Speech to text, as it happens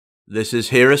This is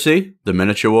Heresy, the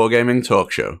miniature wargaming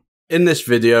talk show. In this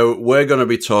video, we're going to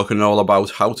be talking all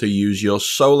about how to use your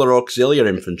Solar Auxilia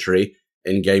Infantry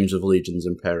in games of Legions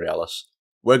Imperialis.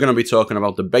 We're going to be talking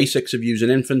about the basics of using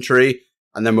infantry,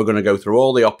 and then we're going to go through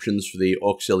all the options for the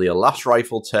Auxilia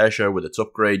Lasrifle Tercio with its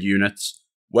upgrade units,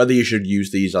 whether you should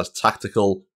use these as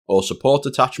tactical or support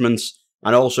detachments,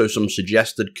 and also some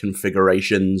suggested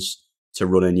configurations to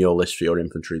run in your list for your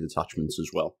infantry detachments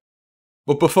as well.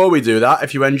 But before we do that,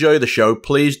 if you enjoy the show,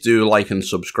 please do like and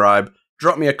subscribe.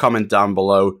 Drop me a comment down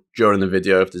below during the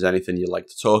video if there's anything you'd like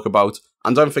to talk about.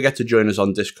 And don't forget to join us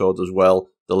on Discord as well,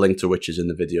 the link to which is in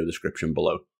the video description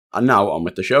below. And now, on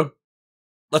with the show.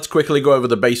 Let's quickly go over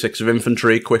the basics of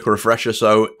infantry, quick refresher.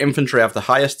 So, infantry have the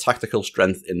highest tactical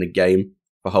strength in the game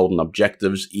for holding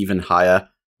objectives, even higher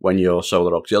when you're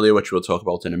Solar Auxilia, which we'll talk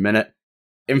about in a minute.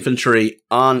 Infantry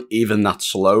aren't even that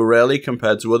slow, really,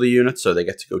 compared to other units, so they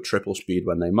get to go triple speed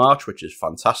when they march, which is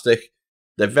fantastic.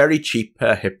 They're very cheap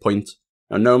per hit point.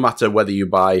 Now, no matter whether you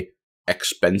buy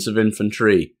expensive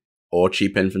infantry or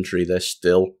cheap infantry, they're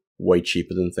still way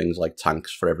cheaper than things like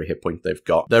tanks for every hit point they've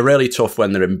got. They're really tough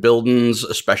when they're in buildings,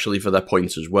 especially for their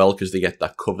points as well, because they get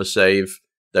that cover save.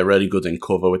 They're really good in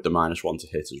cover with the -1 to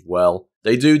hit as well.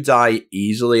 They do die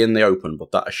easily in the open,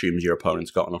 but that assumes your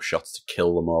opponent's got enough shots to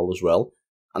kill them all as well.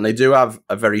 And they do have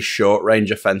a very short-range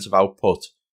offensive output,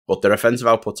 but their offensive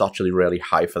output's actually really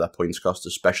high for their points cost,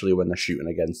 especially when they're shooting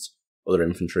against other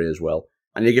infantry as well.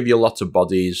 And they give you lots of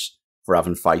bodies for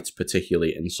having fights,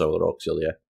 particularly in Solar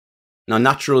Auxilia. Now,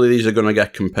 naturally, these are going to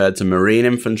get compared to Marine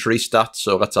infantry stats,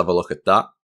 so let's have a look at that.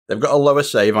 They've got a lower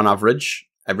save on average.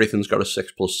 Everything's got a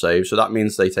 6+ save, so that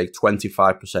means they take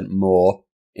 25% more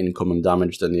incoming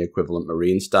damage than the equivalent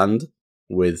Marine stand,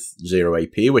 with 0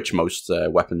 AP, which most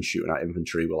weapons shooting at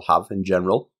infantry will have in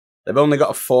general. They've only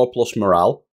got a 4+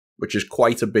 morale, which is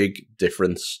quite a big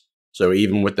difference. So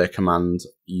even with their command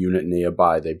unit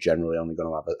nearby, they're generally only going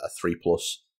to have a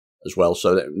 3+ as well.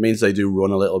 So that means they do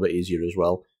run a little bit easier as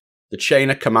well. The chain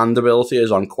of command ability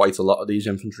is on quite a lot of these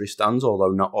infantry stands,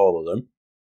 although not all of them.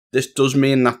 This does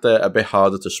mean that they're a bit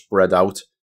harder to spread out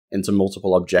into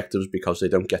multiple objectives because they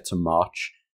don't get to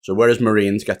march. So whereas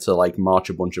Marines get to like march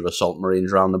a bunch of assault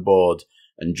Marines around the board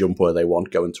and jump where they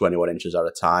want, going 21 inches at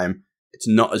a time, it's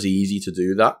not as easy to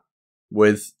do that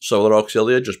with Solar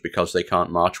Auxilia just because they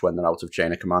can't march when they're out of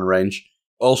chain of command range.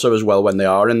 Also as well, when they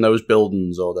are in those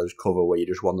buildings or those cover where you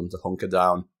just want them to hunker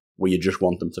down, where you just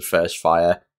want them to first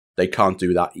fire, they can't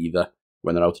do that either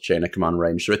when they're out of chain of command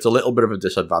range. So it's a little bit of a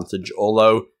disadvantage,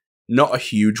 although not a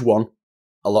huge one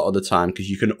a lot of the time,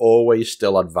 because you can always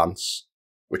still advance,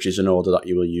 which is an order that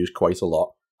you will use quite a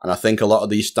lot. And I think a lot of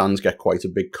these stands get quite a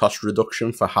big cost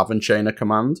reduction for having chain of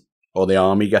command, or the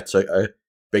army gets a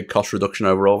big cost reduction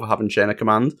overall for having chain of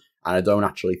command, and I don't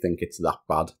actually think it's that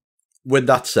bad. With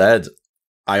that said,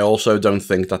 I also don't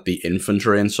think that the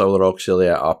infantry in Solar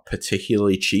Auxilia are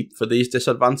particularly cheap for these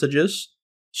disadvantages.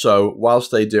 So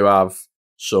whilst they do have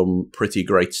some pretty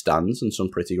great stands and some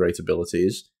pretty great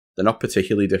abilities, they're not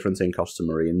particularly different in cost to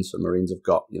Marines. The Marines have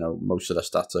got, most of their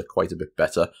stats are quite a bit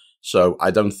better. So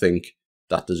I don't think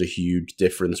that there's a huge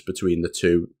difference between the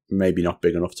two, maybe not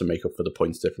big enough to make up for the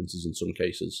points differences in some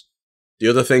cases. The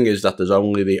other thing is that there's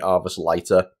only the Arvus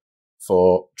Lighter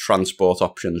for transport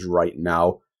options right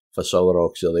now for Solar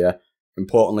Auxilia.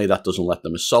 Importantly, that doesn't let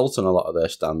them assault, and a lot of their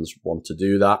stands want to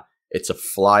do that. It's a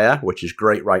flyer, which is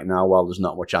great right now while there's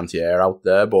not much anti-air out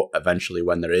there, but eventually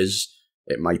when there is,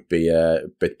 it might be a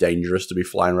bit dangerous to be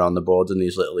flying around the board in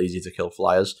these little easy-to-kill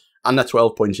flyers. And they're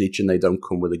 12 points each, and they don't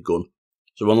come with a gun.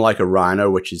 So unlike a Rhino,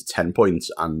 which is 10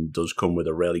 points and does come with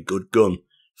a really good gun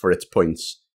for its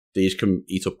points, these can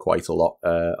eat up quite a lot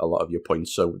of your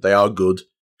points. So they are good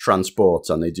transports,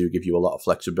 and they do give you a lot of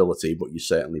flexibility, but you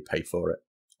certainly pay for it.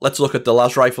 Let's look at the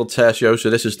Lasrifle Tercio. So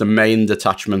this is the main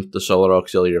detachment the Solar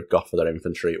Auxilia have got for their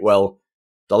infantry. Well,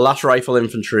 the Lasrifle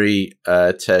Infantry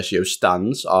Tercio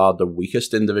stands are the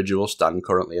weakest individual stand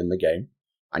currently in the game,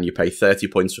 and you pay 30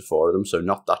 points for 4 of them, so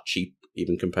not that cheap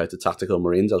even compared to Tactical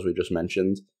Marines, as we just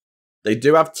mentioned. They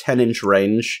do have 10-inch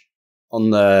range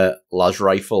on the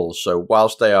Lasrifles, so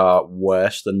whilst they are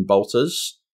worse than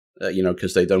bolters,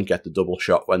 because they don't get the double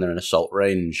shot when they're in assault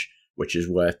range, which is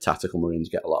where Tactical Marines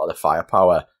get a lot of the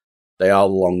firepower, they are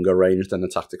longer range than the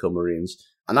Tactical Marines.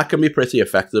 And that can be pretty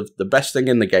effective. The best thing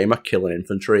in the game at killing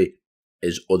infantry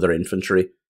is other infantry,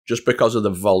 just because of the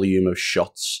volume of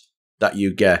shots that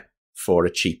you get for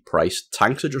a cheap price.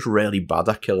 Tanks are just really bad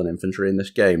at killing infantry in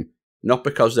this game, not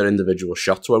because their individual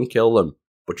shots won't kill them,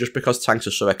 but just because tanks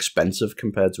are so expensive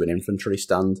compared to an infantry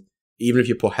stand. Even if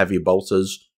you put heavy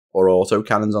bolters or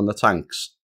autocannons on the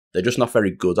tanks, they're just not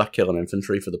very good at killing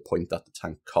infantry for the point that the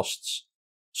tank costs.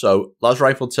 So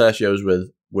Lasrifle Tercios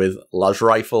with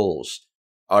Lasrifles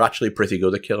are actually pretty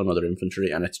good at killing other infantry,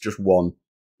 and it's just one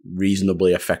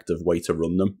reasonably effective way to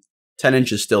run them. 10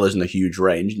 inches still isn't a huge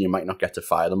range, and you might not get to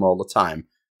fire them all the time,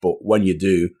 but when you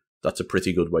do, that's a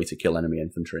pretty good way to kill enemy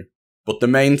infantry. But the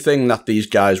main thing that these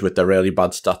guys with their really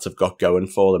bad stats have got going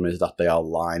for them is that they are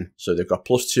line. So they've got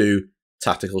 +2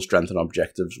 tactical strength and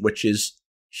objectives, which is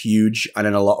huge, and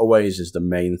in a lot of ways is the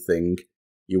main thing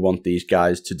you want these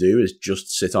guys to do, is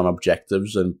just sit on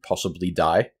objectives and possibly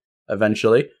die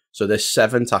eventually. So there's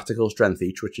 7 tactical strength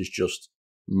each, which is just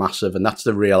massive, and that's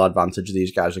the real advantage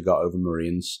these guys have got over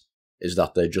Marines, is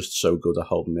that they're just so good at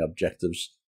holding the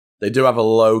objectives. They do have a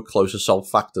low close assault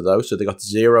factor though, so they got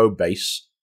 0 base,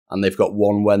 and they've got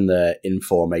 1 when they're in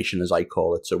formation, as I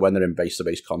call it, so when they're in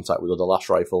base-to-base contact with other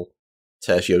Lasrifle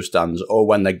Tercio stands, or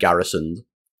when they're garrisoned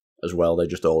as well, they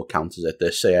just all count as it.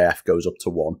 Their CAF goes up to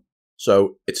 1.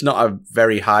 So it's not a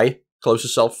very high close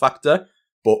assault factor,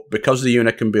 but because the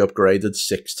unit can be upgraded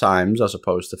 6 times as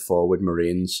opposed to 4 with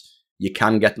Marines, you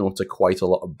can get them up to quite a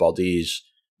lot of bodies,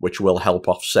 which will help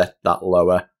offset that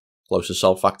lower close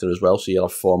assault factor as well. So you'll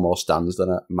have 4 more stands than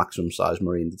a maximum size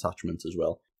Marine detachment as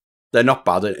well. They're not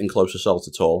bad in close assault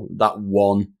at all. That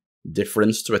one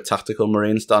difference to a tactical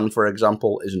Marine stand, for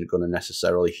example, isn't going to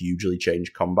necessarily hugely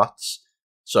change combats.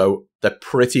 So they're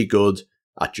pretty good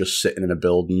at just sitting in a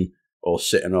building or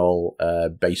sitting all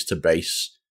base to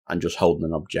base and just holding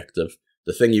an objective.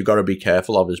 The thing you've got to be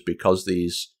careful of is because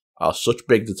these are such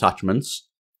big detachments,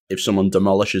 if someone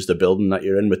demolishes the building that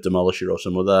you're in with Demolisher or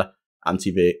some other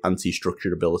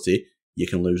anti-structure ability, you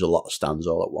can lose a lot of stands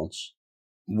all at once.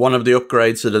 One of the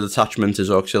upgrades to the detachment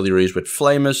is auxiliaries with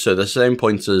flamers, so the same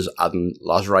point as adding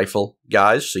Lasrifle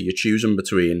guys, so you're choosing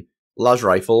between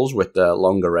Lasrifles with their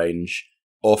longer range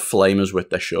or flamers with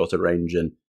their shorter range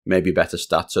and maybe better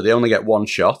stats. So they only get 1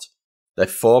 shot, they're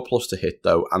 4+ to hit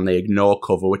though, and they ignore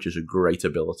cover, which is a great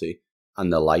ability,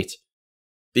 and they're light.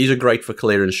 These are great for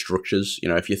clearing structures. You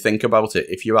know, if you think about it,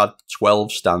 if you had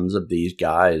 12 stands of these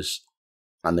guys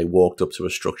and they walked up to a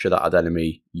structure that had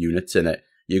enemy units in it,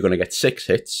 you're going to get 6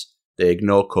 hits, they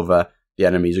ignore cover, the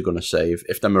enemies are going to save.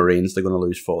 If they're Marines, they're going to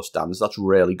lose 4 stands. That's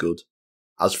really good.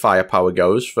 As firepower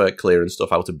goes for clearing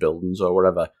stuff out of buildings or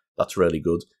whatever, that's really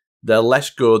good. They're less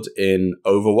good in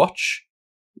Overwatch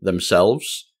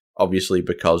themselves, obviously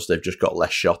because they've just got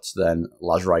less shots than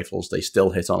Lasrifles. They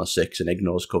still hit on a 6 and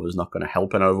ignores cover is not going to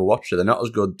help in Overwatch, so they're not as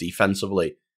good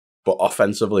defensively, but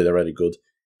offensively they're really good.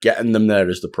 Getting them there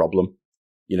is the problem.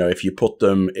 You know, if you put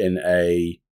them in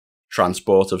a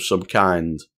transport of some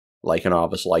kind, like an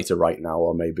Arvis Lighter right now,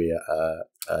 or maybe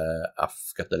I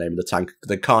forget the name of the tank,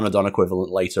 the Carnodon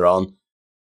equivalent later on,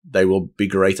 they will be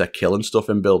great at killing stuff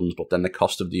in buildings, but then the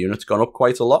cost of the unit's gone up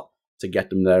quite a lot to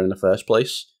get them there in the first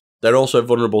place. They're also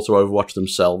vulnerable to Overwatch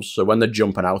themselves, so when they're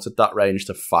jumping out at that range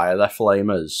to fire their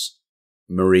flamers,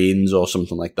 Marines or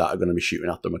something like that are going to be shooting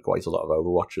at them with quite a lot of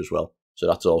Overwatch as well. So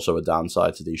that's also a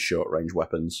downside to these short-range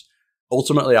weapons.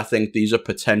 Ultimately, I think these are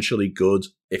potentially good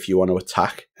if you want to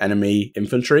attack enemy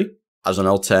infantry as an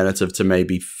alternative to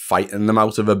maybe fighting them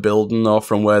out of a building or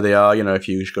from where they are. You know, if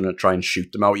you're just going to try and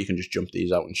shoot them out, you can just jump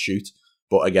these out and shoot.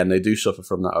 But again, they do suffer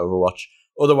from that Overwatch.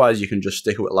 Otherwise, you can just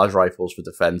stick with Lasrifles for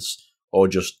defense or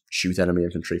just shoot enemy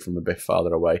infantry from a bit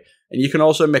farther away. And you can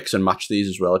also mix and match these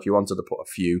as well if you wanted to put a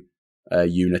few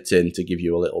units in to give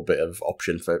you a little bit of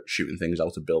option for shooting things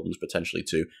out of buildings potentially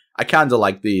too. I kind of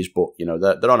like these, but you know,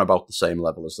 they're on about the same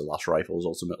level as the Lasrifles.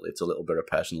 Ultimately, it's a little bit of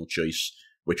personal choice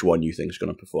which one you think is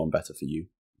going to perform better for you.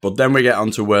 But then we get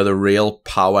onto where the real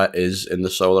power is in the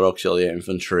Solar Auxilia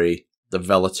Infantry, the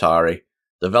Veletarii.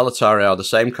 The Veletarii are the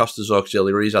same cost as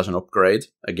auxiliaries as an upgrade.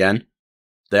 Again,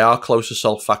 they are close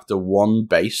assault factor 1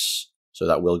 base, so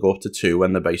that will go up to 2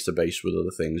 when they're base to base with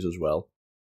other things as well.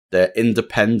 They're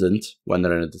independent when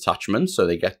they're in a detachment, so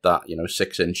they get that, you know,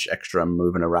 6-inch extra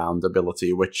moving around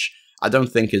ability, which I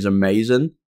don't think is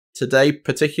amazing today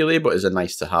particularly, but is a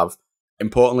nice to have.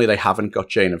 Importantly, they haven't got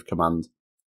chain of command,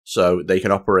 so they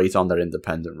can operate on their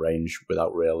independent range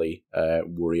without really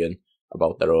worrying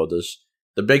about their orders.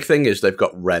 The big thing is they've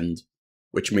got REND,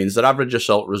 which means their average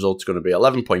assault result's going to be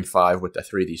 11.5 with their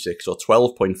 3d6, or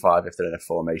 12.5 if they're in a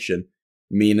formation,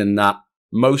 meaning that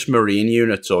most Marine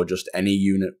units, or just any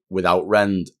unit without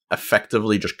REND,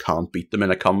 effectively just can't beat them in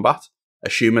a combat,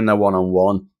 assuming they're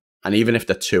 1-on-1, and even if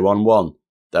they're 2-on-1,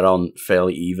 they're on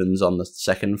fairly evens on the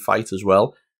second fight as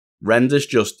well. REND is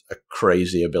just a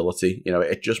crazy ability. You know,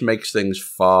 it just makes things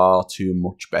far too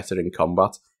much better in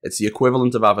combat. It's the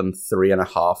equivalent of having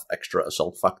 3.5 extra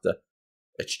assault factor.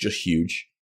 It's just huge,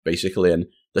 basically. And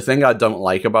the thing I don't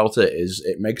like about it is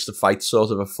it makes the fight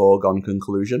sort of a foregone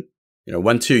conclusion. You know,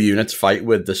 when two units fight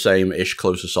with the same-ish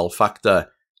close assault factor,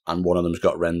 and one of them's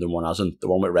got Rend and one hasn't, the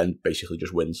one with Rend basically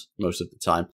just wins most of the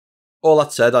time. All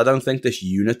that said, I don't think this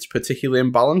unit's particularly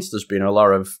imbalanced. There's been a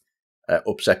lot of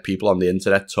upset people on the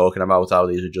internet talking about how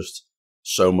these are just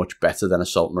so much better than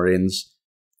Assault Marines.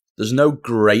 There's no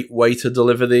great way to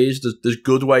deliver these. There's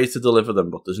good ways to deliver them,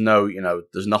 but there's no,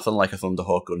 there's nothing like a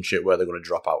Thunderhawk gunship where they're going to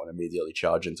drop out and immediately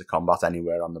charge into combat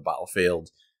anywhere on the battlefield.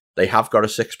 They have got a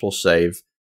 6+ save.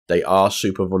 They are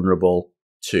super vulnerable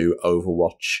to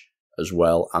Overwatch as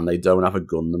well, and they don't have a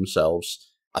gun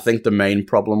themselves. I think the main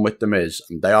problem with them is,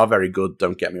 and they are very good,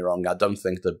 don't get me wrong, I don't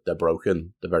think that they're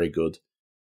broken, they're very good,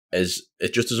 is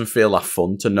it just doesn't feel that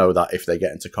fun to know that if they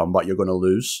get into combat, you're going to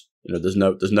lose. There's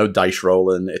no dice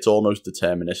rolling. It's almost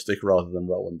deterministic rather than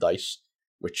rolling dice,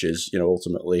 which is,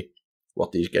 ultimately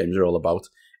what these games are all about.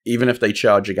 Even if they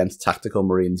charge against tactical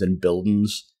Marines in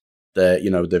buildings,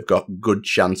 they've got good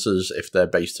chances if they're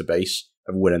base to base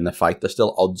of winning the fight. They're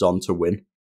still odds on to win.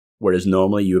 Whereas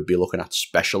normally you would be looking at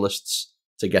specialists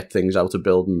to get things out of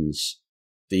buildings.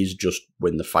 These just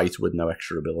win the fight with no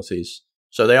extra abilities.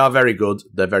 So they are very good.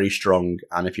 They're very strong.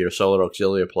 And if you're a Solar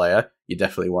Auxilia player, you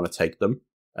definitely want to take them.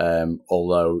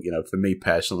 Although, for me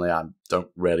personally, I don't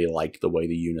really like the way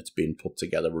the unit's being put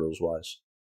together rules-wise.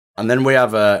 And then we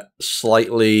have a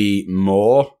slightly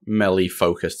more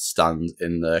melee-focused stand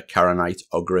in the Charonite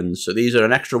Ogryns. So these are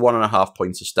an extra 1.5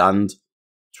 points a stand,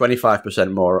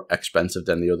 25% more expensive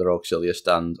than the other Auxilia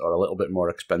stand, or a little bit more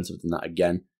expensive than that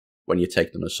again when you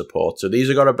take them as support. So these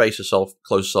have got a base assault,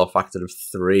 close assault factor of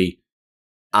 3,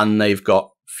 and they've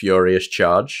got Furious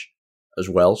Charge as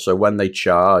well. So when they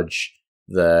charge,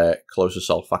 their close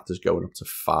assault factor's going up to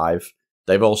 5.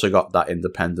 They've also got that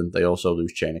independent. They also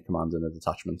lose chain of command in the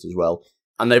detachments as well.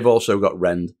 And they've also got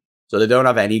Rend. So they don't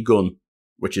have any gun,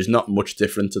 which is not much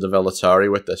different to the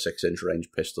Veletarii with their 6-inch range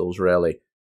pistols, really.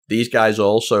 These guys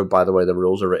also, by the way the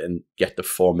rules are written, get the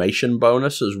formation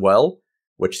bonus as well,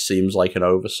 which seems like an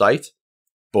oversight.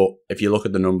 But if you look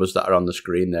at the numbers that are on the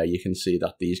screen there, you can see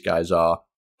that these guys are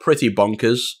pretty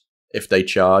bonkers if they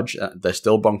charge. They're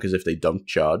still bonkers if they don't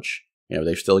charge.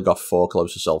 They've still got 4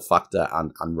 close assault factor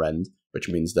and Rend, which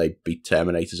means they beat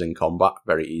Terminators in combat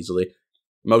very easily.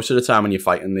 Most of the time when you're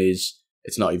fighting these,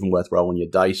 it's not even worth rolling your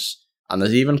dice. And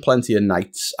there's even plenty of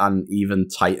Knights and even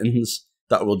Titans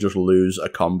that will just lose a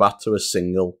combat to a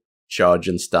single charge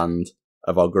and stand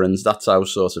of Ogryns. That's how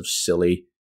sort of silly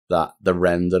that the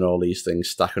Rend and all these things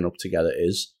stacking up together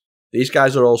is. These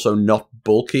guys are also not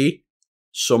bulky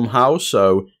somehow,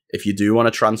 so if you do want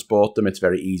to transport them, it's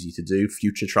very easy to do.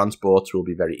 Future transports will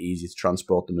be very easy to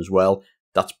transport them as well.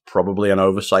 That's probably an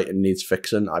oversight and needs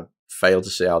fixing. I fail to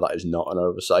see how that is not an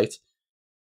oversight.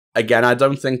 Again, I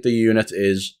don't think the unit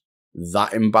is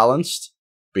that imbalanced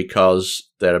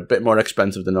because they're a bit more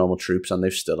expensive than normal troops and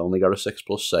they've still only got a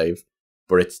 6+ save,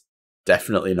 but it's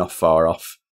definitely not far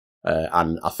off.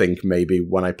 And I think maybe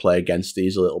when I play against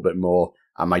these a little bit more,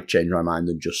 I might change my mind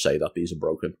and just say that these are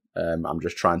broken. I'm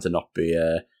just trying to not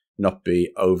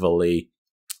be overly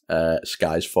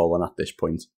skies falling at this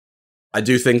point. I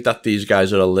do think that these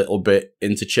guys are a little bit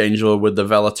interchangeable with the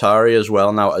Veletarii as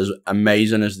well. Now, as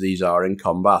amazing as these are in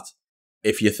combat,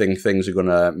 if you think things are going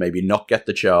to maybe not get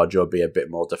the charge or be a bit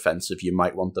more defensive, you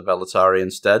might want the Veletarii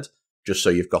instead, just so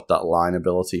you've got that line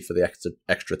ability for the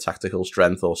extra tactical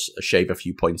strength or shave a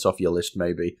few points off your list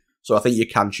maybe. So I think you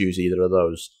can choose either of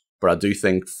those. But I do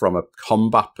think from a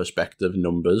combat perspective,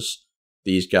 numbers,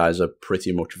 these guys are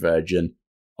pretty much virgin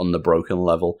on the broken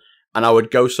level. And I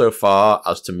would go so far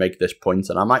as to make this point,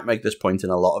 and I might make this point in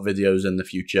a lot of videos in the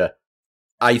future.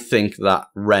 I think that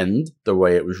Rend, the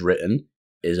way it was written,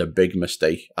 is a big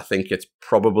mistake. I think it's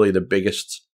probably the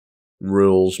biggest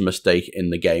rules mistake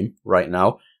in the game right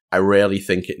now. I really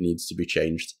think it needs to be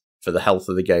changed for the health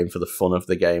of the game, for the fun of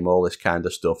the game, all this kind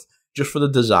of stuff. Just for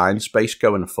the design space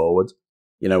going forward.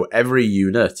 Every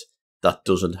unit that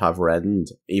doesn't have Rend,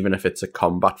 even if it's a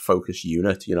combat-focused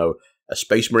unit, a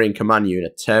Space Marine Command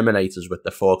unit, Terminators with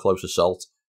the 4 close assault,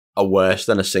 are worse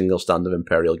than a single stand of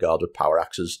Imperial Guard with power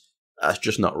axes. That's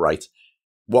just not right.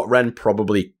 What Rend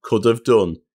probably could have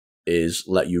done is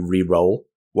let you re-roll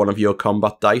one of your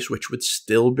combat dice, which would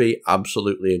still be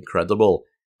absolutely incredible.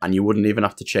 And you wouldn't even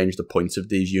have to change the points of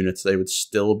these units. They would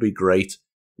still be great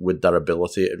with their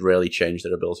ability. It'd really change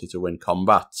their ability to win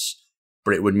combats.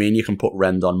 But it would mean you can put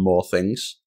Rend on more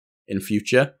things in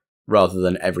future, rather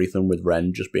than everything with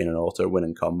Rend just being an auto-win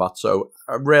in combat. So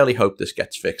I really hope this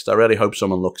gets fixed. I really hope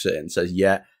someone looks at it and says,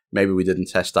 yeah, maybe we didn't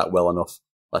test that well enough.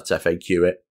 Let's FAQ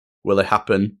it. Will it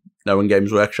happen? No, in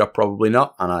Games Workshop, probably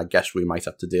not. And I guess we might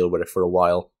have to deal with it for a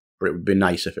while. But it would be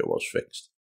nice if it was fixed.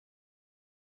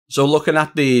 So looking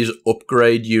at these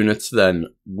upgrade units then,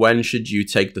 when should you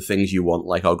take the things you want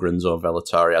like Ogryns or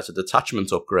Veletarii as a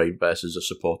detachment upgrade versus a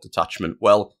support detachment?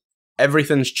 Well,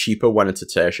 everything's cheaper when it's a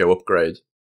Tercio upgrade.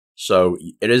 So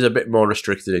it is a bit more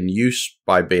restricted in use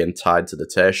by being tied to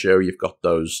the Tercio. You've got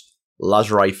those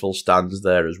Lasrifle stands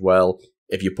there as well.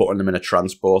 If you're putting them in a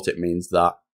transport, it means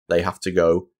that they have to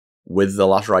go with the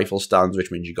Lasrifle stands,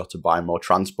 which means you've got to buy more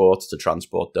transports to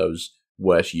transport those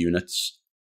worse units.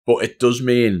 But it does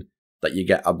mean that you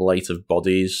get ablative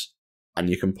bodies and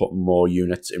you can put more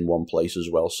units in one place as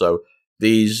well. So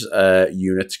these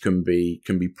units can be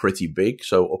pretty big,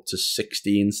 so up to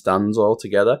 16 stands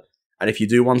altogether. And if you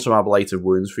do want some ablative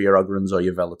wounds for your Ogryns or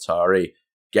your Veletarii,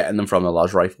 getting them from the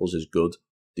Lasrifles is good.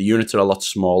 The units are a lot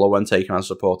smaller when taken as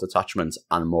support detachments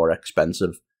and more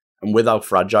expensive. And with how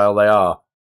fragile they are,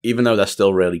 even though they're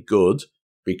still really good,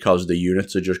 because the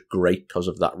units are just great because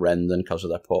of that REND and because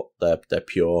of their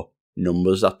pure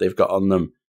numbers that they've got on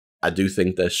them, I do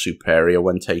think they're superior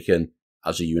when taken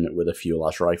as a unit with a few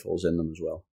Lasrifles in them as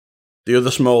well. The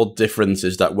other small difference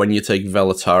is that when you take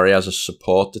Veletarii as a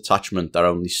support detachment, they're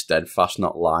only steadfast,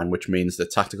 not line, which means the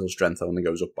tactical strength only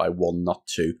goes up by 1, not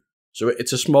 2. So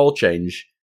it's a small change,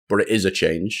 but it is a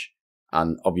change.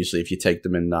 And obviously, if you take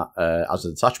them in that as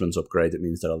a detachment upgrade, it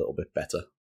means they're a little bit better.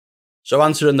 So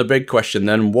answering the big question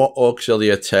then, what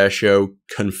Auxilia Tercio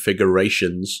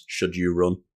configurations should you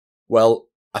run? Well,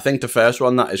 I think the first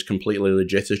one that is completely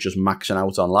legit is just maxing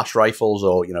out on Lasrifles,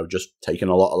 or, you know, just taking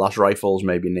a lot of Lasrifles,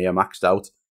 maybe near maxed out.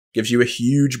 Gives you a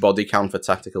huge body count for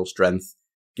tactical strength.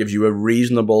 Gives you a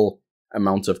reasonable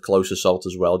amount of close assault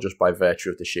as well, just by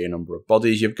virtue of the sheer number of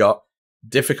bodies you've got.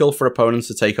 Difficult for opponents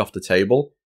to take off the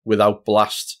table without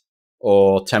blast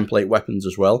or template weapons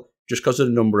as well, just because of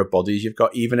the number of bodies you've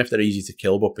got, even if they're easy to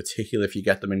kill, but particularly if you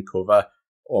get them in cover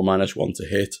or -1 to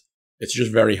hit, it's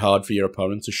just very hard for your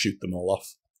opponent to shoot them all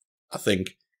off. I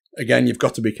think, again, you've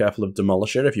got to be careful of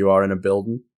Demolisher if you are in a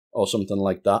building or something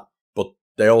like that, but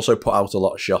they also put out a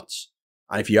lot of shots.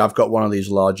 And if you have got one of these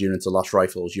large units of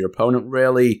Lasrifles, your opponent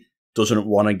really doesn't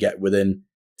want to get within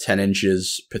 10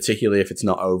 inches, particularly if it's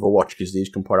not Overwatch, because these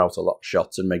can put out a lot of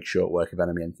shots and make short work of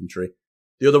enemy infantry.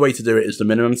 The other way to do it is the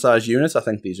minimum size units. I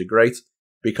think these are great.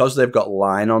 Because they've got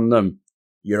line on them,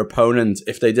 your opponent,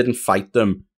 if they didn't fight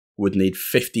them, would need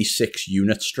 56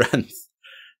 unit strength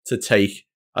to take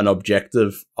an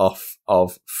objective off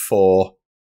of 4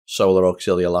 Solar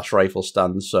Auxilia Lasrifle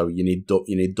stands. So you need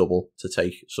double to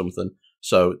take something.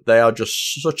 So they are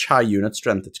just such high unit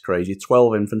strength, it's crazy.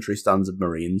 12 infantry stands of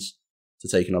Marines to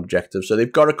take an objective. So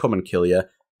they've got to come and kill you.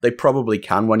 They probably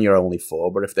can when you're only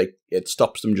 4, but it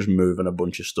stops them just moving a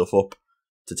bunch of stuff up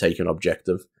to take an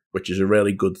objective, which is a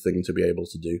really good thing to be able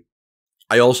to do.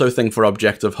 I also think for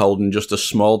objective holding, just a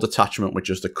small detachment with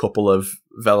just a couple of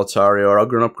Veletarii or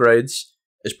Ogryn upgrades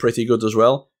is pretty good as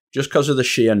well. Just because of the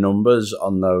sheer numbers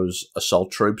on those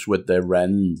assault troops with their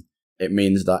REND, it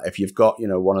means that if you've got, you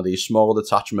know, one of these small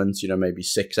detachments, you know, maybe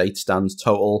 6, 8 stands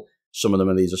total, some of them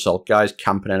are these assault guys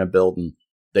camping in a building,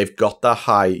 they've got that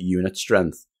high unit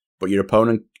strength, but your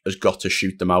opponent has got to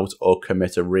shoot them out or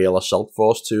commit a real assault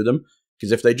force to them.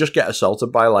 Because if they just get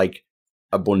assaulted by, like,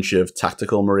 a bunch of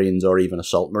tactical Marines or even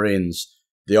assault Marines,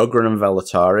 the Ogryn and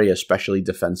Veletarii, especially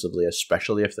defensively,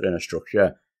 especially if they're in a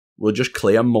structure, will just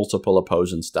clear multiple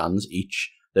opposing stands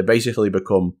each. They basically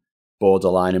become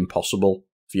borderline impossible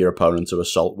for your opponent to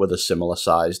assault with a similar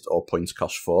sized or points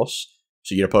cost force.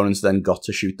 So your opponent's then got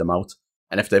to shoot them out.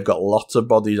 And if they've got lots of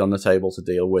bodies on the table to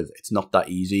deal with, it's not that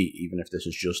easy, even if this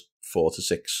is just 4 to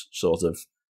 6 sort of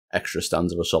extra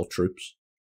stands of assault troops.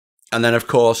 And then, of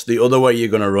course, the other way you're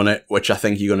going to run it, which I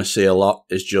think you're going to see a lot,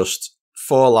 is just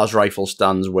 4 Lasrifle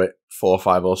stands with 4,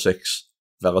 5, or 6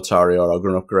 Veletarii or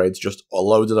Ogryn upgrades, just a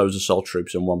load of those assault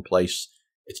troops in one place.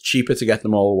 It's cheaper to get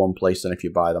them all in one place than if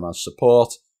you buy them as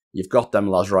support. You've got them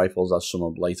Lasrifles as some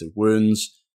ablative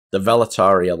wounds. The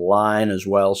Veletarii are line as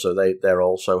well, so they're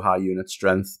also high unit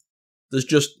strength. There's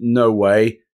just no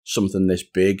way something this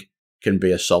big can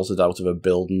be assaulted out of a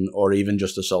building, or even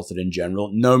just assaulted in general.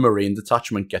 No Marine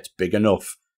detachment gets big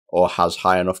enough or has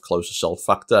high enough close assault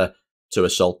factor to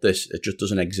assault this. It just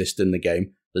doesn't exist in the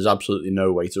game. There's absolutely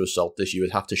no way to assault this. You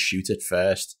would have to shoot it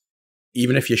first.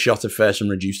 Even if you shot it first and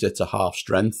reduced it to half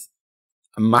strength,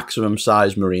 a maximum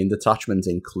size Marine detachment,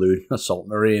 including assault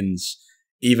Marines,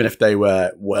 even if they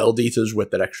were World Eaters with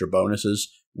their extra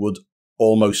bonuses, would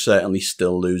almost certainly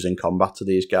still lose in combat to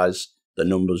these guys. The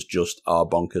numbers just are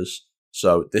bonkers.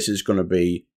 So this is going to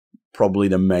be probably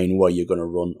the main way you're going to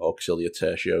run Auxilia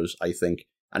Tercios, I think.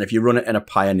 And if you run it in a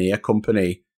Pioneer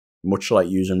company, much like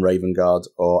using Raven Guard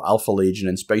or Alpha Legion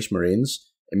in Space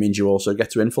Marines, it means you also get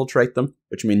to infiltrate them,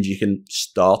 which means you can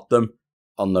start them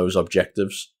on those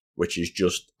objectives, which is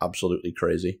just absolutely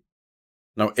crazy.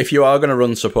 Now, if you are going to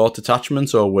run support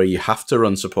detachments, or where you have to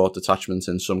run support detachments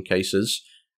in some cases,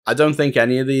 I don't think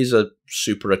any of these are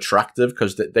super attractive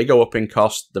because they go up in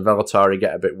cost. The Veletarii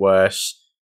get a bit worse.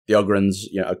 The Ogryns,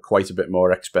 are quite a bit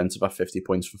more expensive at 50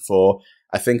 points for 4.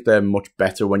 I think they're much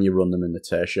better when you run them in the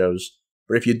Tercios.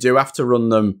 But if you do have to run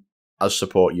them as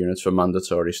support units for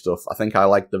mandatory stuff, I think I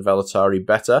like the Veletarii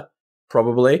better,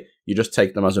 probably. You just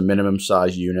take them as a minimum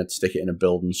size unit, stick it in a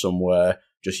building somewhere,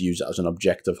 just use it as an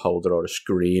objective holder or a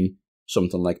screen,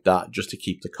 something like that, just to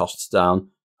keep the costs down.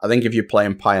 I think if you're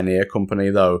playing Pioneer Company,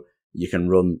 though, you can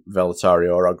run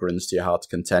Veletarii or Ogryns to your heart's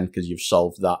content because you've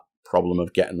solved that problem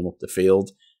of getting them up the field.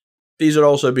 These would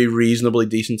also be reasonably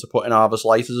decent to put in Arvus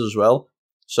Lighters as well.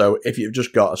 So if you've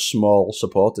just got a small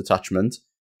support detachment,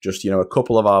 just, a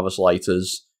couple of Arvus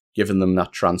Lighters, giving them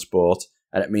that transport,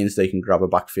 and it means they can grab a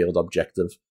backfield objective.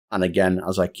 And again,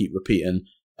 as I keep repeating,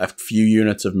 a few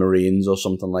units of Marines or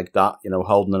something like that,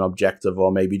 holding an objective,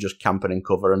 or maybe just camping in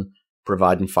cover and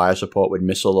providing fire support with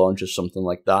missile launchers, something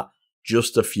like that.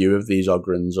 Just a few of these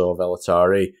Ogryns or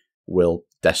Veletarii will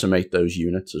decimate those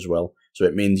units as well. So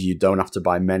it means you don't have to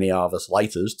buy many Arvus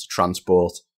Lighters to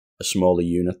transport a smaller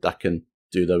unit that can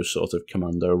do those sort of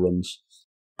commando runs.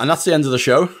 And that's the end of the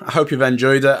show. I hope you've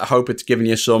enjoyed it. I hope it's given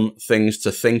you some things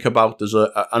to think about. There's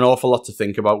an awful lot to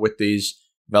think about with these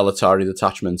Veletarii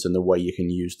detachments and the way you can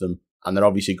use them. And they're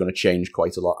obviously going to change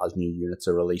quite a lot as new units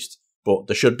are released. But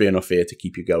there should be enough here to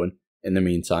keep you going in the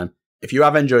meantime. If you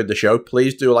have enjoyed the show,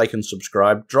 please do like and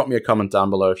subscribe. Drop me a comment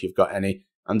down below if you've got any.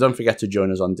 And don't forget to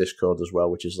join us on Discord as well,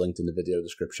 which is linked in the video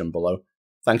description below.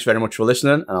 Thanks very much for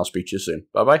listening, and I'll speak to you soon.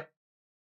 Bye-bye.